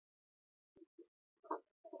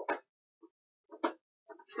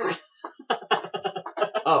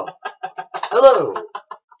Hello!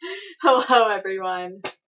 Hello, everyone.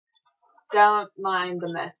 Don't mind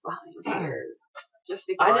the mess behind here. Just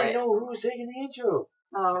ignore I didn't it. know who was taking the intro.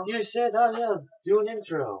 Oh, You said, oh yeah, let's do an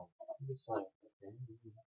intro. I'm just like, okay.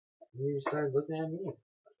 You started looking at me.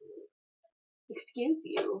 excuse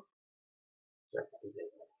you.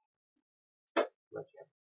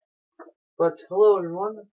 But hello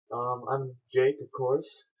everyone. I'm Jake, of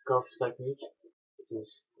course. Crapless Technique. This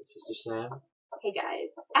is Sister Sam. Hey, guys.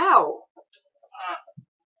 Ow!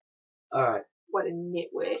 Alright. What a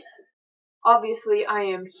nitwit. Obviously, I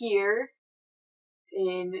am here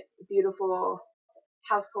in the beautiful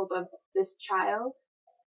household of this child.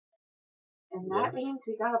 And that Yes. means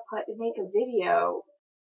we gotta make a video.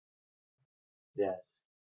 Yes.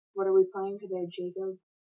 What are we playing today, Jacob?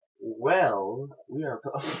 Well, we are.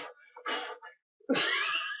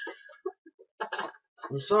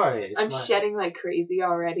 I'm sorry. I'm shedding like crazy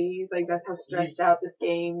already. Like, that's how stressed out this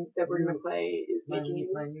game that we're gonna play is making me.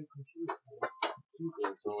 My new computer.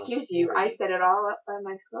 Excuse you, I set it all up by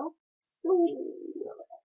myself. So.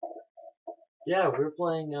 Yeah, we're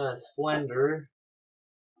playing Slender.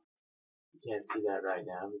 You can't see that right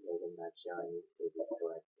now because I'm not showing you.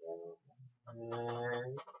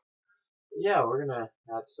 And yeah, we're gonna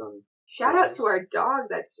have some. Shout out to our dog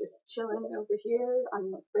that's just chilling over here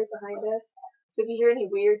right behind us. So if you hear any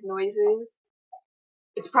weird noises,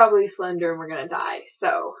 it's probably Slender and we're gonna die.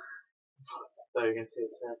 So. Oh, you're gonna see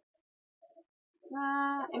it's her.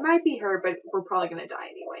 It might be her, but we're probably gonna die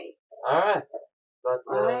anyway. Alright. But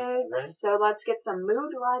Alright, so let's get some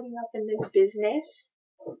mood lighting up in this business.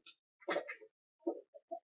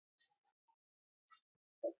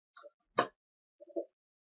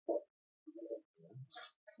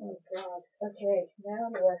 Oh god. Okay, now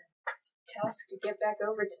the task to get back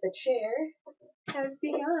over to the chair has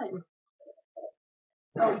begun.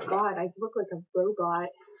 Oh god, I look like a robot.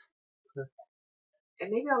 And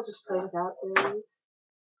maybe I'll just play without those.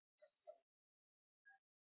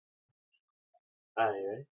 Alright, you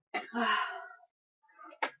ready?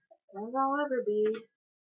 As I'll ever be.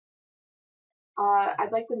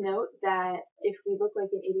 I'd like to note that if we look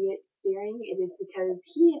like an idiot steering, it is because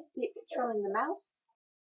he is controlling the mouse,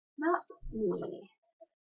 not me.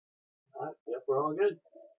 Alright, yep, we're all good.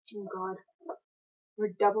 Oh god.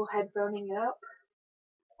 We're double headphoning it up.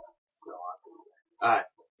 So awesome. Alright,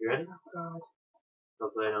 you ready? Oh god.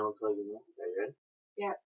 Hopefully I don't plug you in. Are you ready?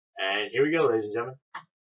 Yep. And here we go, ladies and gentlemen.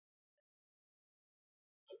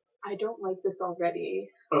 I don't like this already.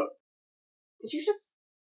 Did you just...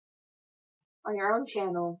 on your own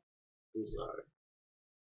channel? I'm sorry.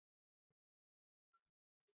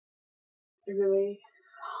 Really?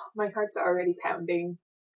 My heart's already pounding.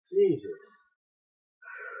 Jesus.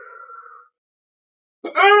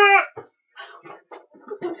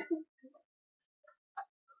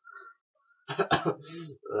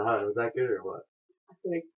 Was that good or what? I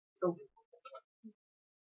feel like... oh.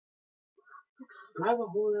 Grab a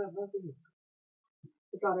hold of that weapon.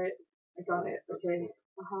 I got it. Okay.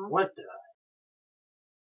 Uh-huh. What the?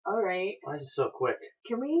 Alright. Why is it so quick?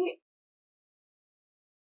 Can we...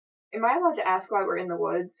 am I allowed to ask why we're in the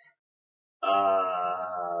woods?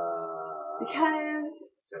 Because...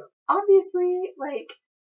 so. obviously, like...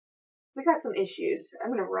 we got some issues.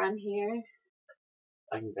 I'm gonna run here.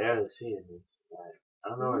 I can barely see in this. I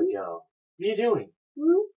don't know where to go. What are you doing?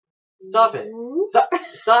 Hmm? Stop it!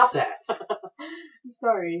 Stop that! I'm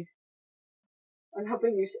sorry. I'm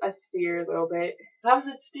helping you steer a little bit. How is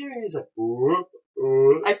it steering? He's like,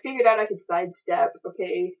 I figured out I could sidestep.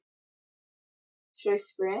 Okay. Should I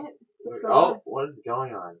sprint? What's going on? Oh, what is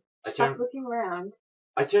going on? Stop looking around.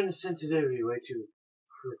 I turned the sensitivity way too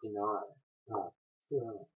freaking on.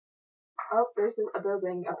 Oh, there's a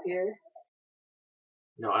building up here.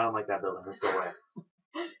 No, I don't like that building. Let's go away.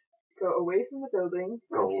 Go away from the building.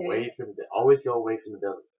 Go okay. away from the. Always go away from the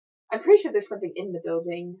building. I'm pretty sure there's something in the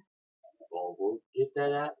building. Well, we'll get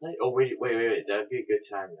that out later. Oh, wait. That'd be a good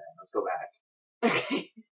time then. Let's go back.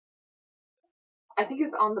 Okay. I think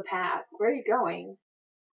it's on the path. Where are you going?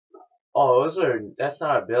 Oh, that's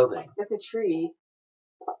not a building. That's a tree.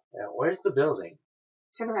 Yeah, where's the building?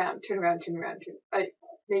 Turn around. Maybe Turn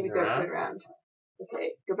don't around? turn around.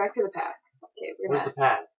 Okay, go back to the path. Okay, Where's the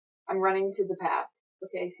path? I'm running to the path.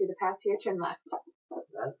 Okay, see the path here? Turn left.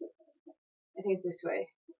 That? I think it's this way.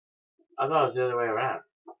 I thought it was the other way around.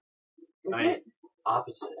 Is I mean, it?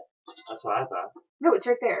 opposite. That's what I thought. No, it's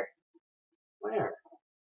right there. Where?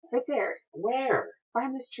 Right there. Where?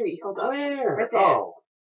 Behind this tree. Hold up. Where? Right there. Oh.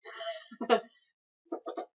 I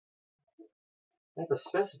have to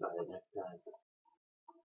specify it next time.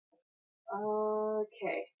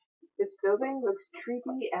 Okay. This building looks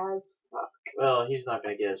creepy as fuck. Well, he's not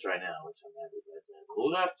gonna get us right now, which I'm happy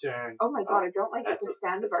about. Left turn. Oh my god, I don't like that's the a-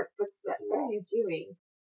 sound of our footsteps. What are you doing?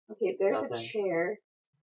 Okay, there's a Nothing. chair.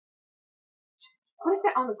 What is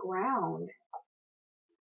that on the ground?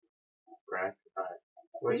 Crack. Alright.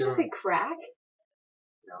 Did you just say crack?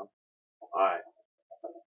 No. Alright.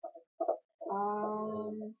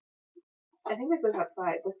 I think that goes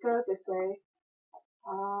outside. Let's go this way.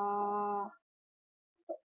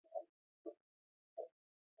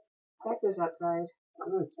 That goes outside.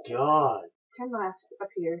 Good God. Turn left up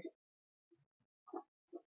here.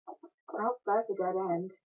 Oh, that's a dead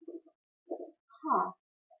end. Huh.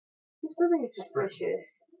 This building is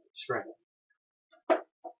suspicious. Spring.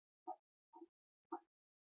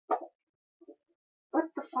 What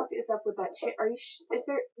the fuck is up with that chair? Is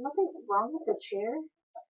there nothing wrong with the chair?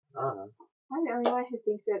 I don't know. I'm the only one who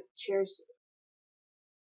thinks that chairs.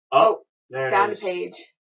 Oh, there it down is. the page.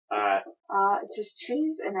 Alright. It's just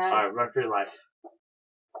trees and a. Alright, run for your life.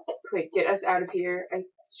 Quick, get us out of here. I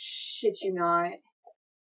shit you not.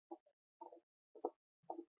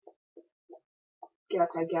 Get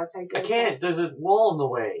outside, get outside, get I outside. can't. There's a wall in the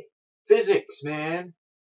way. Physics, man.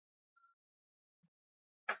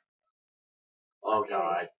 Oh, Okay.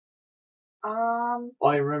 God. Oh,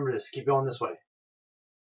 I remember this. Keep going this way.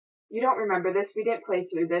 you don't remember this? We didn't play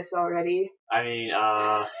through this already. I mean,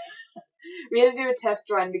 We had to do a test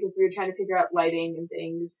run because we were trying to figure out lighting and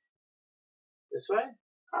things. this way?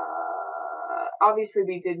 Obviously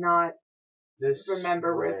we did not This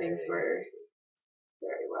remember where way. things were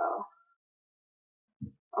very well.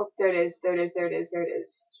 Oh, there it is, there it is, there it is, there it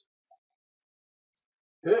is.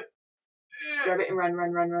 Grab it and run,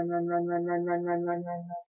 run, run, run, run, run, run, run, run, run, run, run.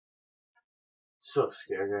 So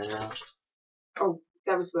scared right now. Oh,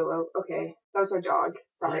 that was Willow. Okay, that was our dog.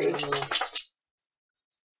 Sorry.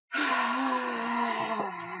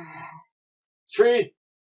 Tree!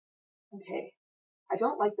 Okay. I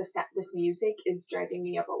don't like the sound. This music is driving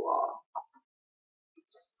me up a wall.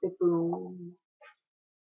 The boom.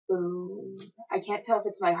 Boom. I can't tell if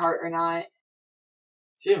it's my heart or not.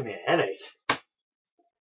 It's giving me a headache.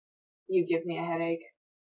 You give me a headache.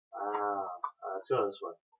 Let's go this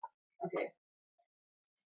way. Okay.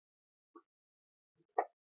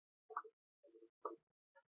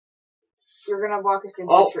 You're gonna walk us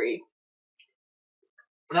into a tree.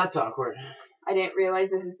 That's awkward. I didn't realize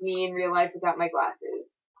this is me in real life without my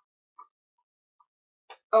glasses.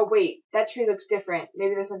 Oh wait, that tree looks different.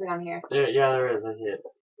 Maybe there's something on here. Yeah, there is. I see it.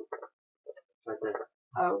 Right there.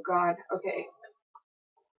 Oh god, okay.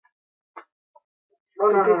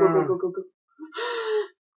 Run, Go, run, go, run, go, run, go, run. go, go, go.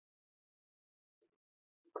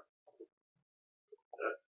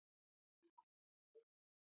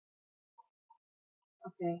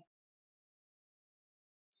 Okay.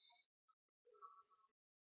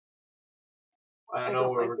 I don't know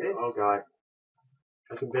where we're going. Oh god.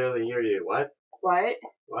 I can barely hear you. What? What?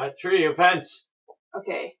 What? Tree, your fence!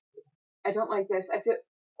 Okay. I don't like this. I feel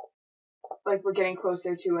like we're getting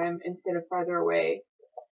closer to him instead of farther away.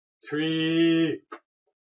 Tree!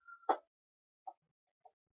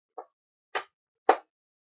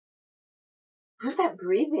 Who's that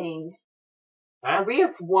breathing? Huh? Are we a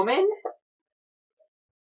woman?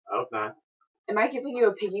 I hope not. Am I giving you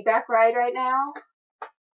a piggyback ride right now?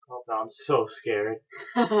 Oh no, I'm so scared.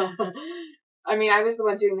 I mean, I was the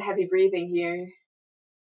one doing the heavy breathing here.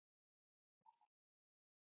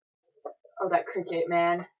 Oh, that cricket,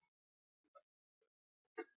 man.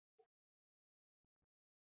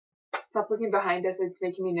 Stop looking behind us, it's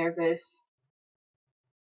making me nervous.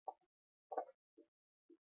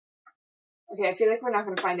 Okay, I feel like we're not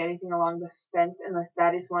going to find anything along this fence unless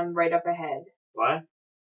that is one right up ahead. What?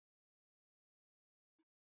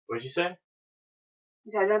 What'd you say?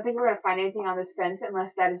 So I don't think we're going to find anything on this fence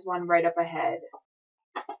unless that is one right up ahead.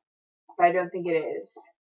 But I don't think it is.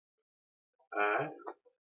 Alright.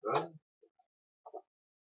 Well.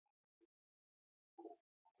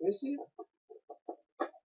 Is he?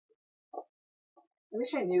 I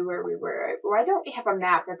wish I knew where we were. Why don't we have a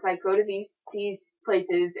map that's like, go to these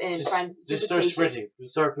places and find Just start places? sprinting.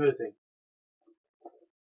 Just start sprinting.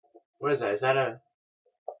 What is that? Is that a...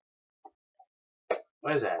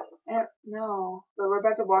 What is that? I don't know. But we're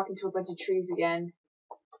about to walk into a bunch of trees again.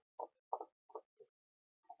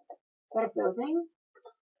 Is that a building?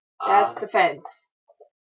 That's the fence.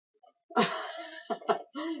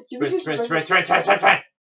 Sprint.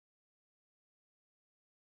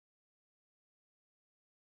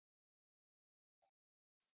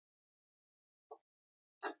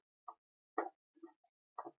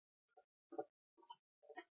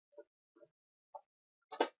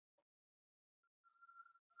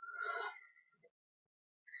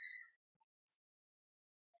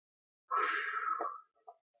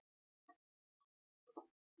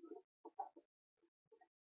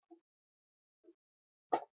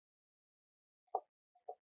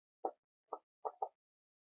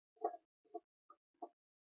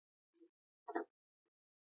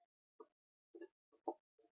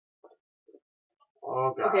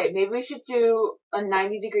 God. Okay, maybe we should do a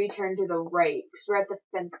 90-degree turn to the right, because we're at the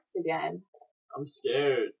fence again. I'm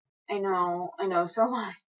scared. I know, so am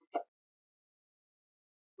I.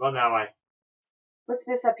 Run that way. What's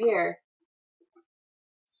this up here?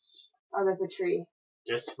 Oh, that's a tree.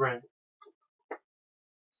 Just sprint.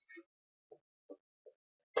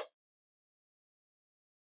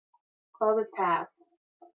 Follow this path.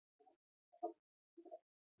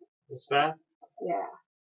 This path? Yeah.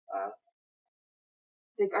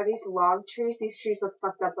 Like, are these log trees? These trees look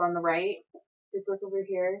fucked up on the right. Like, look over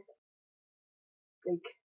here.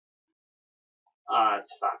 Like,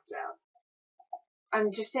 It's fucked out.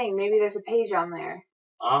 I'm just saying, maybe there's a page on there.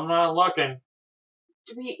 I'm not looking.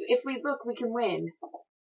 If we look, we can win.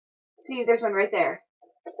 See, there's one right there.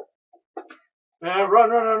 Yeah,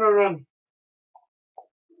 run.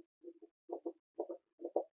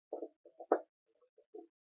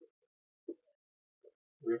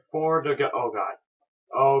 We're forward to go. Oh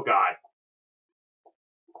God.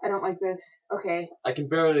 I don't like this. Okay. I can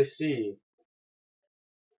barely see.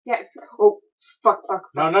 Yeah. Oh, fuck.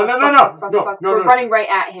 No. We're running right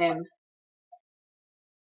at him.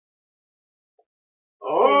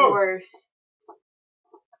 It's getting worse.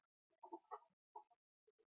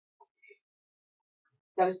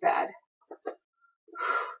 That was bad.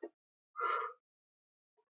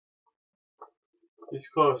 He's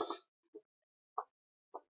close.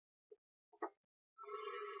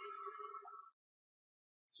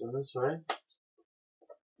 So this way.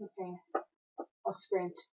 Okay. I'll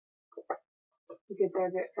sprint. We get there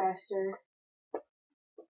a bit faster.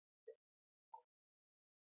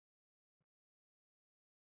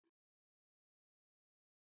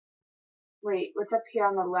 Wait, what's up here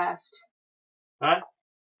on the left? Huh?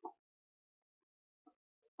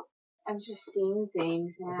 I'm just seeing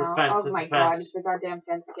things now. It's a fence. Oh my god, it's the goddamn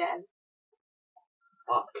fence again.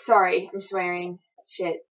 Fuck. Sorry, I'm swearing.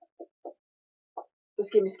 Shit. This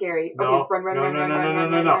game is scary. No. Okay,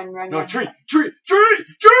 run. No, tree!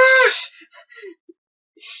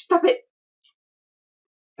 Stop it!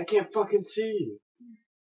 I can't fucking see.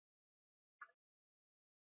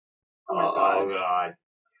 Oh my god. God.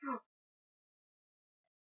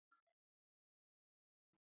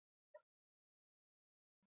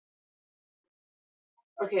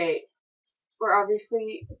 Okay, we're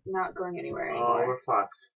obviously not going anywhere anymore. Oh, we're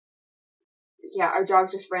fucked. Yeah, our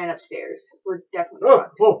dog just ran upstairs. We're definitely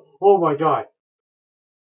fucked. Oh my god.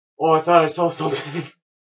 Oh, I thought I saw something.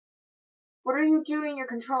 What are you doing? You're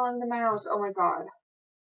controlling the mouse. Oh my god.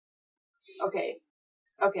 Okay,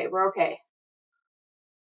 we're okay.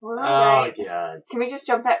 We're alright. Oh god. Can we just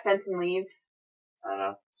jump that fence and leave? I don't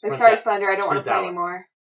know. Like, sorry, Slender, I don't want to play that way. anymore.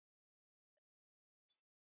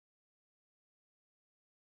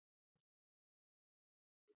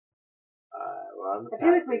 I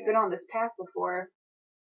feel like we've been on this path before.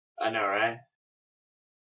 I know, right?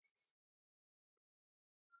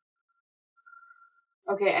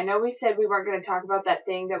 Okay, I know we said we weren't going to talk about that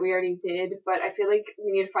thing that we already did, but I feel like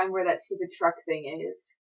we need to find where that stupid truck thing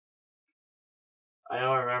is. I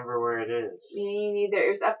don't remember where it is. Me neither.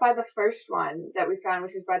 It was up by the first one that we found,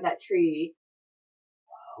 which is by that tree.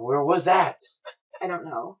 Where was that? I don't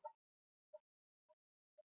know.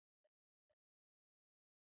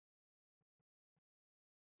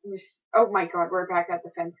 Oh my god, we're back at the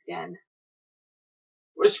fence again.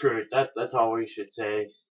 We're screwed. That's all we should say.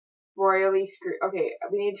 Royally screwed. Okay,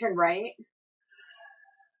 we need to turn right.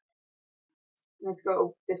 Let's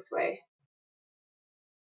go this way.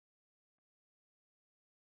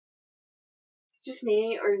 Is it just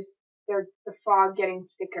me, or is there the fog getting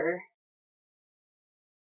thicker?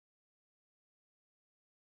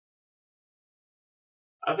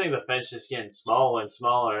 I think the fence is getting smaller and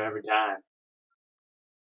smaller every time.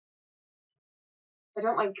 I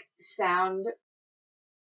don't like the sound.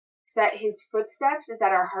 Is that his footsteps? Is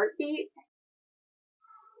that our heartbeat?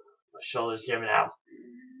 My shoulder's giving out.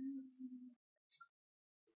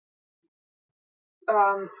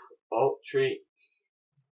 Oh, tree.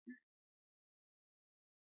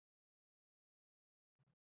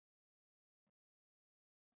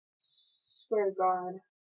 Swear to God.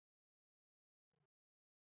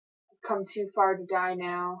 I've come too far to die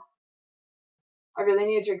now. I really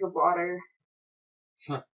need a drink of water.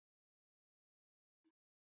 But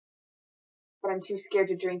I'm too scared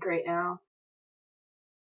to drink right now.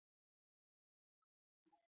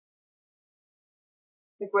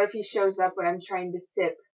 Like, what if he shows up when I'm trying to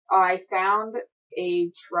sip? Oh, I found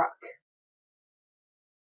a truck.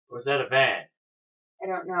 Was that a van? I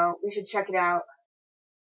don't know. We should check it out.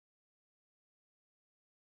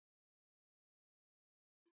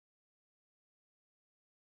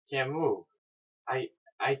 Can't move. I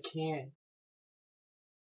can't.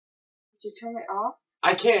 Did you turn it off?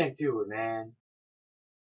 I can't do it, man.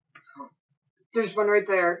 There's one right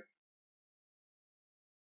there.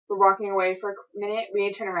 We're walking away for a minute. We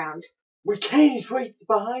need to turn around. We can't. He's right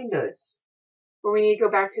behind us. But we need to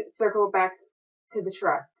go back to circle back to the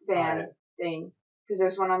truck van thing. Because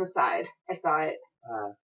there's one on the side. I saw it.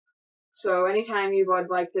 So anytime you would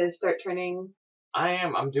like to start turning. I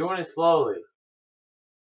am. I'm doing it slowly.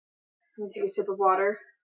 Let me take a sip of water.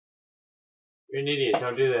 You're an idiot.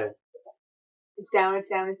 Don't do that. It's down. It's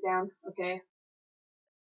down. It's down. Okay.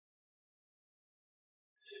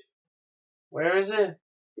 Where is it?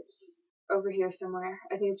 It's over here somewhere.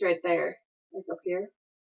 I think it's right there. Like up here.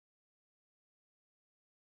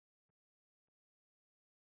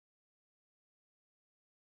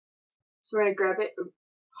 So we're gonna grab it.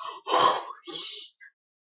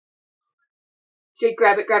 Jake,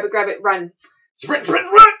 grab it, grab it, grab it, run. Sprint, sprint,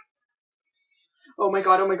 run! Oh my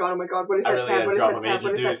god, oh my god, oh my god. What is that sound? What is that sound?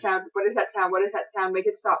 What is that sound? What is that sound? What is that sound? Make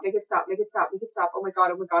it stop, make it stop, make it stop, make it stop. Oh my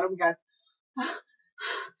god, oh my god, oh my god.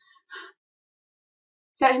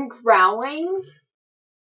 Is that him growling?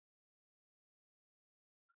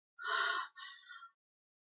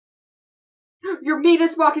 You made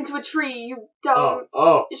us walk into a tree, you dumb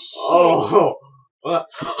shit.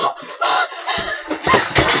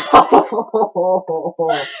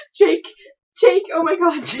 Jake, Jake, oh my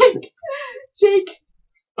god, Jake, Jake.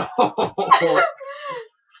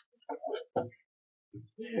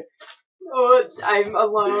 Oh, I'm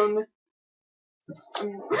alone.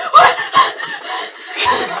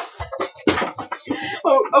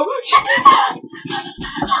 Oh, shit.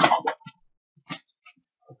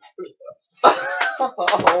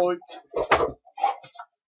 Oh,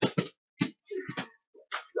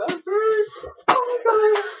 that hurt. Oh my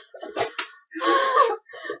god.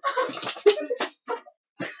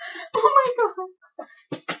 Oh my god.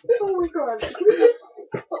 Oh my god. Can we just...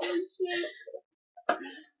 Oh shit.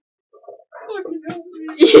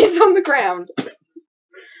 He's on the ground.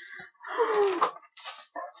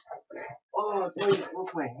 oh, wait,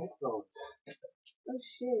 where's my headphones? Oh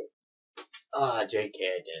shit. Jake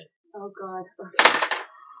can't do it. Oh god. Okay.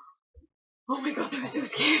 Oh my god, that was so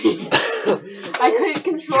scary. I couldn't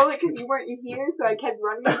control it because you weren't here, so I kept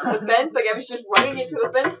running into the fence. Like I was just running into the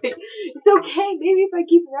fence. Like, it's okay, maybe if I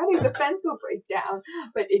keep running, the fence will break down.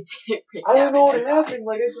 But it didn't break down. I don't know what happened.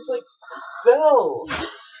 Like I just fell.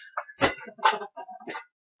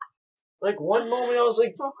 Like one moment I was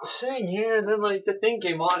like sitting here, and then like the thing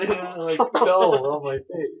came on, and I like fell on my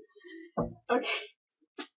face. Okay.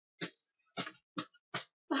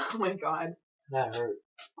 Oh my god. That hurt.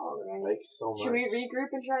 Alright. Like so much. Should we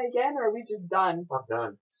regroup and try again, or are we just done? I'm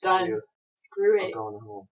done. Done. Screw it. I'm going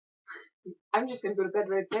home. I'm just gonna go to bed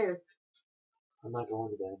right there. I'm not going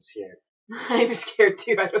to bed. I'm scared. I'm scared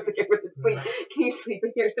too. I don't think I'm gonna sleep. Can you sleep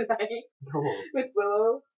in here tonight? No. With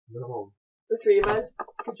Willow? No. The three of us?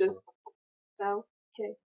 Could just... No?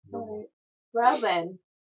 Okay. No. Alright. Well then,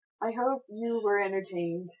 I hope you were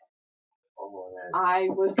entertained. Oh, man. I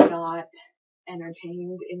was not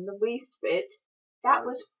entertained in the least bit. That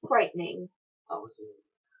was frightening. I was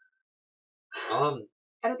I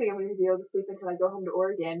don't think I'm going to be able to sleep until I go home to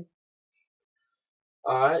Oregon.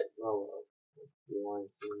 Alright, well, you want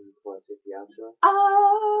to see before I take the outro?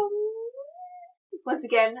 Once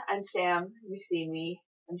again, I'm Sam. You've seen me,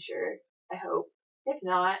 I'm sure. I hope. If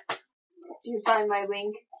not, you find my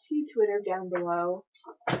link to Twitter down below.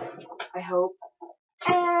 I hope.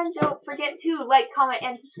 And don't forget to like, comment,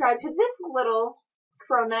 and subscribe to this little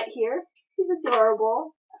cronut here. He's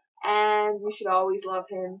adorable. And you should always love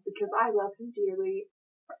him, because I love him dearly.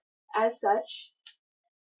 As such,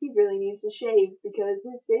 he really needs to shave, because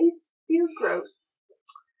his face feels gross.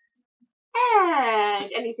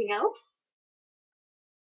 And anything else?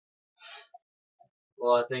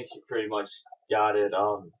 Well, I think you pretty much got it.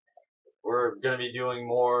 We're gonna be doing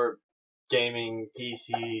more gaming,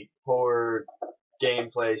 PC, horror,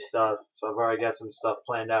 gameplay stuff. So I've already got some stuff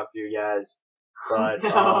planned out for you guys. But,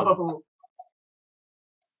 no.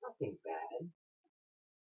 It's nothing bad.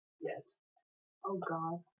 Yet. Oh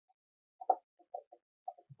god.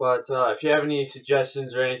 But, if you have any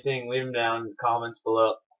suggestions or anything, leave them down in the comments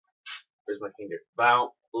below. Where's my finger? Down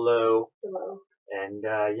below. And,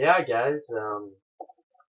 yeah, guys,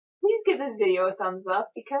 please give this video a thumbs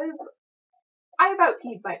up, because I about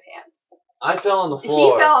peed my pants. I fell on the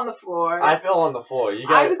floor. He fell on the floor. I fell on the floor. You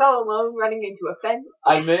guys, I was all alone running into a fence.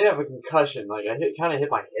 I may have a concussion. Like, I kind of hit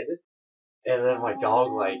my head. And then my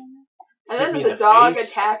dog, like, and hit then me the in dog face.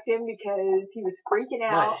 attacked him because he was freaking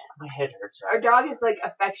out. My head hurts. Our dog is, like,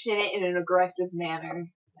 affectionate in an aggressive manner.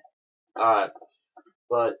 Alright.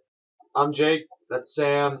 But, I'm Jake. That's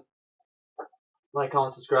Sam. Like,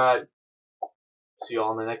 comment, subscribe. see you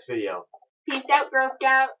all in the next video. Peace out, Girl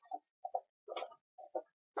Scouts.